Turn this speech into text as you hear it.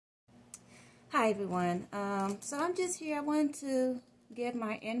Hi everyone. So I'm just here. I wanted to give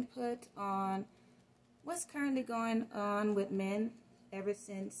my input on what's currently going on with men ever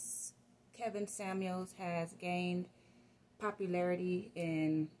since Kevin Samuels has gained popularity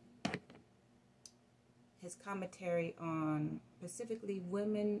in his commentary on specifically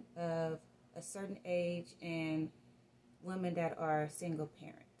women of a certain age and women that are single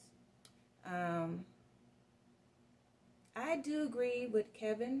parents. I do agree with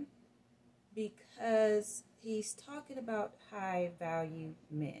Kevin because he's talking about high value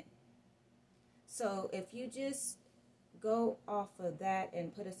men. So if you just go off of that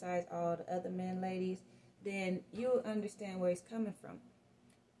and put aside all the other men, ladies, then you'll understand where he's coming from.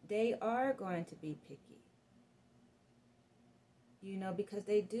 They are going to be picky, because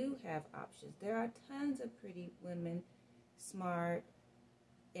they do have options. There are tons of pretty women, smart,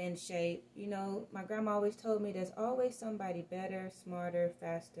 in shape. My grandma always told me there's always somebody better, smarter,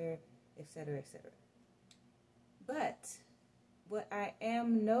 faster, etc., etc. But what I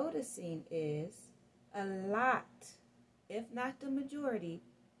am noticing is a lot, if not the majority,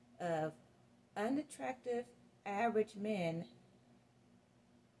 of unattractive average men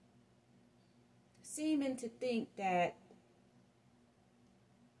seeming to think that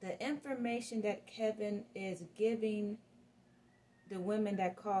the information that Kevin is giving the women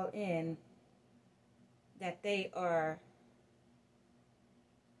that call in, that they are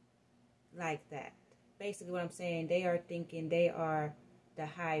like that. Basically what I'm saying, they are thinking they are the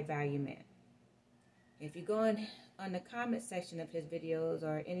high value man. If you go on the comment section of his videos,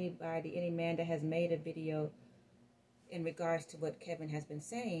 or any man that has made a video in regards to what Kevin has been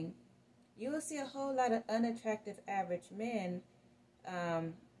saying, you will see a whole lot of unattractive average men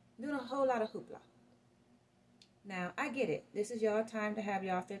doing a whole lot of hoopla. Now, I get it. This is y'all time to have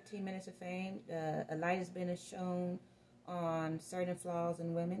y'all 15 minutes of fame. A light has been shown on certain flaws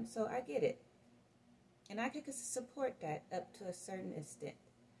in women, so I get it. And I can support that up to a certain extent.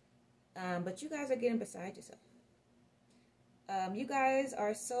 But you guys are getting beside yourself. You guys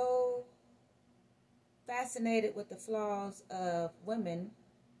are so fascinated with the flaws of women,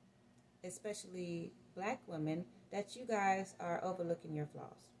 especially black women, that you guys are overlooking your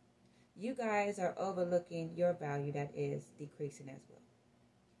flaws. You guys are overlooking your value that is decreasing as well.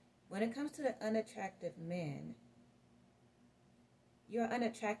 When it comes to the unattractive men, you're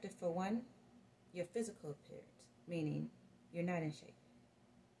unattractive for one, your physical appearance, meaning you're not in shape.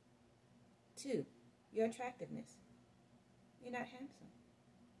 Two, your attractiveness. You're not handsome.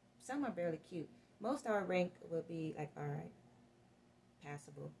 Some are barely cute. Most our rank will be like, all right,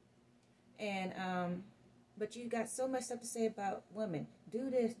 passable. And but you got so much stuff to say about women. Do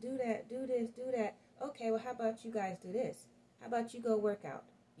this, do that, do this, do that. Okay, well, how about you guys do this? How about you go work out?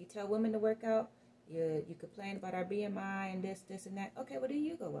 You tell women to work out. You complain about our BMI and this, and that. Okay, well, then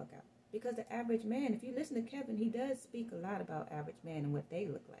you go work out. Because the average man, if you listen to Kevin, he does speak a lot about average men and what they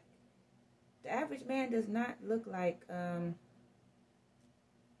look like. The average man does not look like a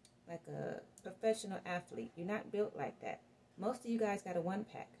professional athlete. You're not built like that. Most of you guys got a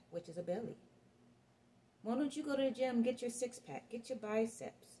one-pack, which is a belly. Why don't you go to the gym and get your six-pack, get your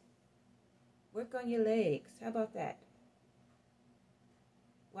biceps, work on your legs? How about that?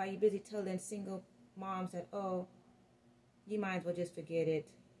 While you're busy telling single moms that, oh, you might as well just forget it.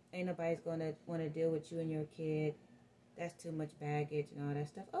 Ain't nobody's going to want to deal with you and your kid. That's too much baggage and all that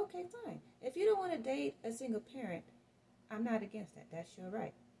stuff. Okay, fine. If you don't want to date a single parent, I'm not against that. That's your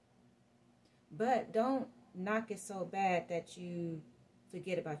right. But don't knock it so bad that you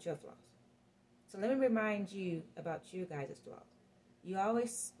forget about your flaws. So let me remind you about your guys' flaws.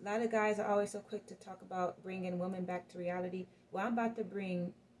 A lot of guys are always so quick to talk about bringing women back to reality. Well, I'm about to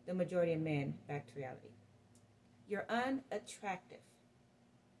bring the majority of men back to reality. You're unattractive.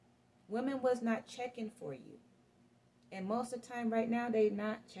 Women was not checking for you. And most of the time right now, they're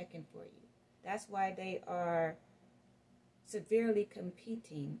not checking for you. That's why they are severely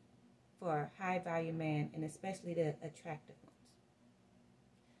competing for high value men, and especially the attractive ones.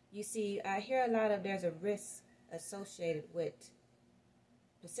 You see, I hear a lot of there's a risk associated with,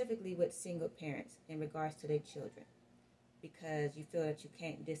 specifically with single parents in regards to their children, because you feel that you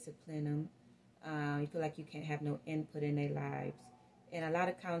can't discipline them. You feel like you can't have no input in their lives. And a lot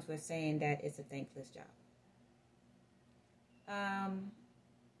of comments were saying that it's a thankless job.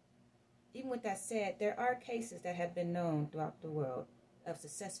 Even with that said, there are cases that have been known throughout the world of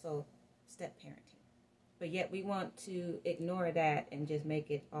successful step-parenting. But yet we want to ignore that and just make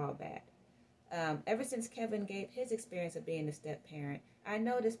it all bad. Ever since Kevin gave his experience of being a step-parent, I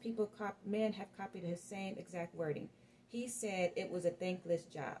noticed men have copied his same exact wording. He said it was a thankless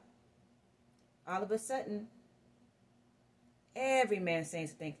job. All of a sudden, every man saying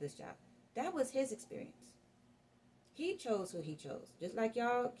it's a thankless job. That was his experience. He chose who he chose. Just like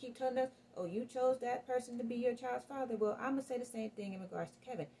y'all keep telling us, oh, you chose that person to be your child's father. Well, I'm going to say the same thing in regards to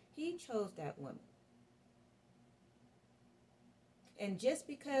Kevin. He chose that woman. And just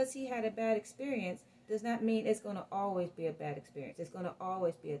because he had a bad experience does not mean it's going to always be a bad experience. It's going to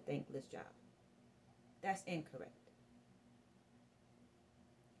always be a thankless job. That's incorrect.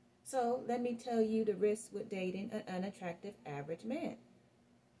 So let me tell you the risks with dating an unattractive average man.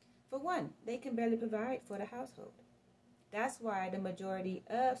 For one, they can barely provide for the household. That's why the majority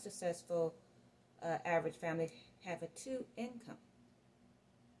of successful average families have a 2 income.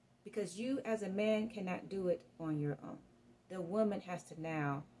 Because you as a man cannot do it on your own. The woman has to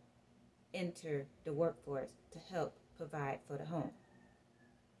now enter the workforce to help provide for the home.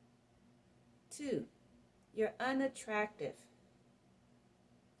 2, you're unattractive.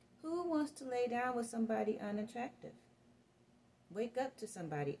 Who wants to lay down with somebody unattractive? Wake up to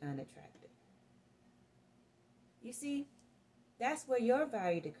somebody unattractive. You see, that's where your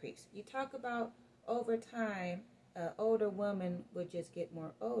value decreases. You talk about over time, an older woman would just get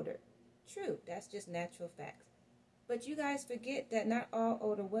more older. True, that's just natural facts. But you guys forget that not all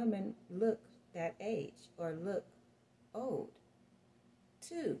older women look that age or look old.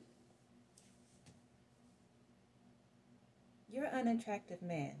 2, you're an unattractive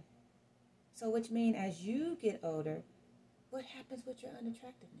man. So which means as you get older, what happens with your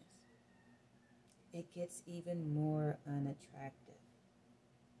unattractiveness? It gets even more unattractive.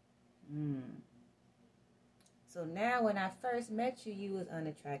 So now when I first met you, you was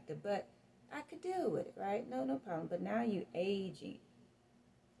unattractive, but I could deal with it, right? No problem. But now you aging.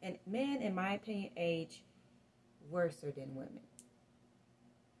 And men, in my opinion, age worse than women.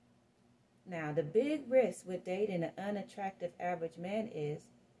 Now, the big risk with dating an unattractive average man is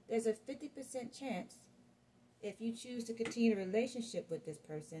there's a 50% chance if you choose to continue a relationship with this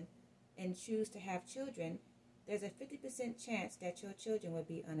person and choose to have children, there's a 50% chance that your children will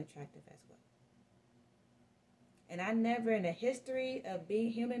be unattractive as well. And I never in the history of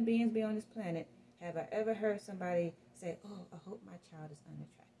human beings being on this planet have I ever heard somebody say, oh, I hope my child is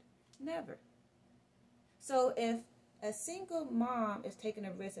unattractive. Never. So if a single mom is taking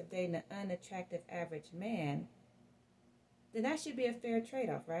a risk of dating an unattractive average man, then that should be a fair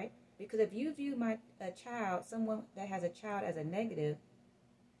trade-off, right? Because if you view someone that has a child as a negative,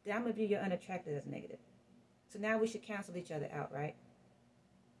 then I'm going to view your unattractive as negative. So now we should cancel each other out, right?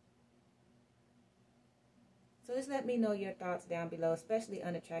 So just let me know your thoughts down below, especially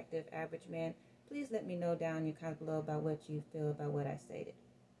unattractive average man. Please let me know down in your comments below about what you feel about what I stated.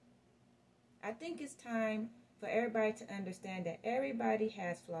 I think it's time for everybody to understand that everybody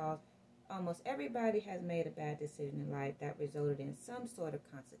has flaws. Almost everybody has made a bad decision in life that resulted in some sort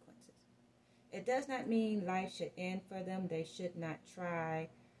of consequences. It does not mean life should end for them. They should not try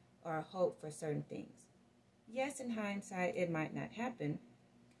or hope for certain things. Yes, in hindsight, it might not happen.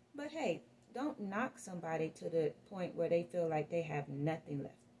 But hey, don't knock somebody to the point where they feel like they have nothing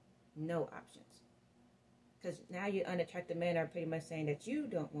left. No options. Because now your unattractive men are pretty much saying that you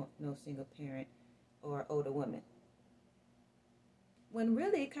don't want no single parent or older woman. When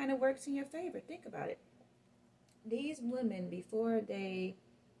really it kind of works in your favor. Think about it. These women, before they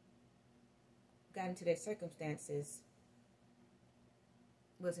got into their circumstances,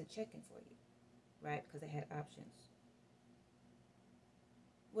 wasn't checking for you, right? Because they had options.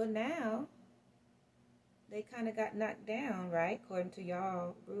 Well, now they kind of got knocked down, right? According to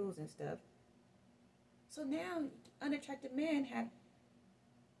y'all rules and stuff. So now unattractive men have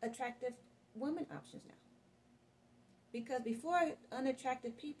attractive women options now. Because before,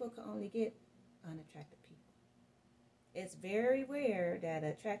 unattractive people could only get unattractive people. It's very rare that an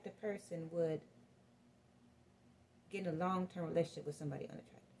attractive person would get in a long-term relationship with somebody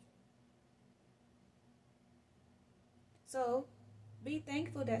unattractive. So, be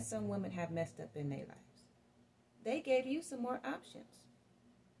thankful that some women have messed up in their lives. They gave you some more options.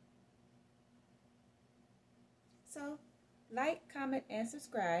 So, like, comment, and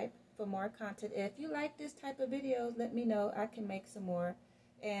subscribe for more content. If you like this type of videos, let me know. I can make some more.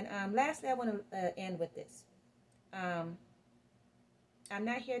 And lastly, I want to end with this. I'm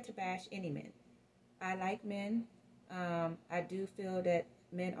not here to bash any men. I like men. I do feel that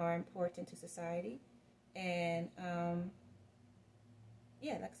men are important to society. And,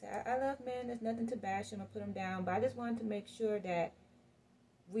 yeah, like I said, I love men. There's nothing to bash them or put them down. But I just wanted to make sure that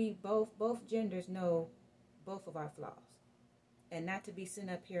we both genders know both of our flaws. And not to be sitting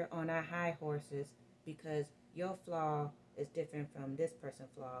up here on our high horses because your flaw is different from this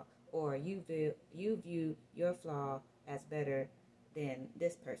person's flaw, or you view your flaw as better than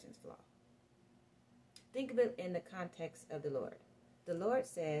this person's flaw. Think of it in the context of the Lord. The Lord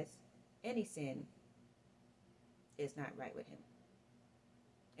says any sin is not right with him.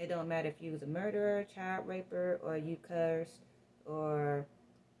 It don't matter if you was a murderer, child raper, or you cursed, or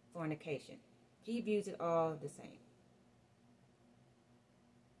fornication. He views it all the same.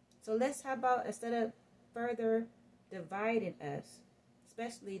 So how about, instead of further dividing us,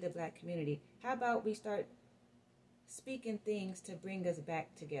 especially the black community, how about we start speaking things to bring us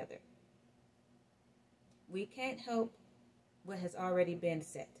back together? We can't help what has already been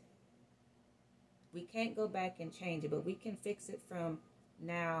set. We can't go back and change it, but we can fix it from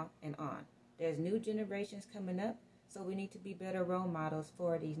now and on. There's new generations coming up, so we need to be better role models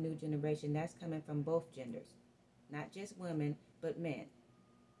for these new generation. That's coming from both genders, not just women, but men,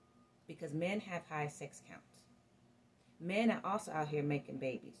 because men have high sex counts. Men are also out here making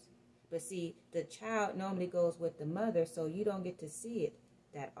babies, but see, the child normally goes with the mother, so you don't get to see it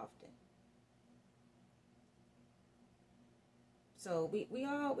that often. So we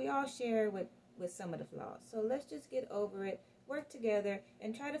all share with some of the flaws. So let's just get over it, work together,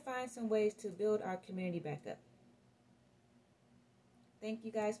 and try to find some ways to build our community back up. Thank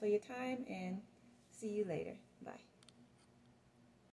you guys for your time, and see you later. Bye.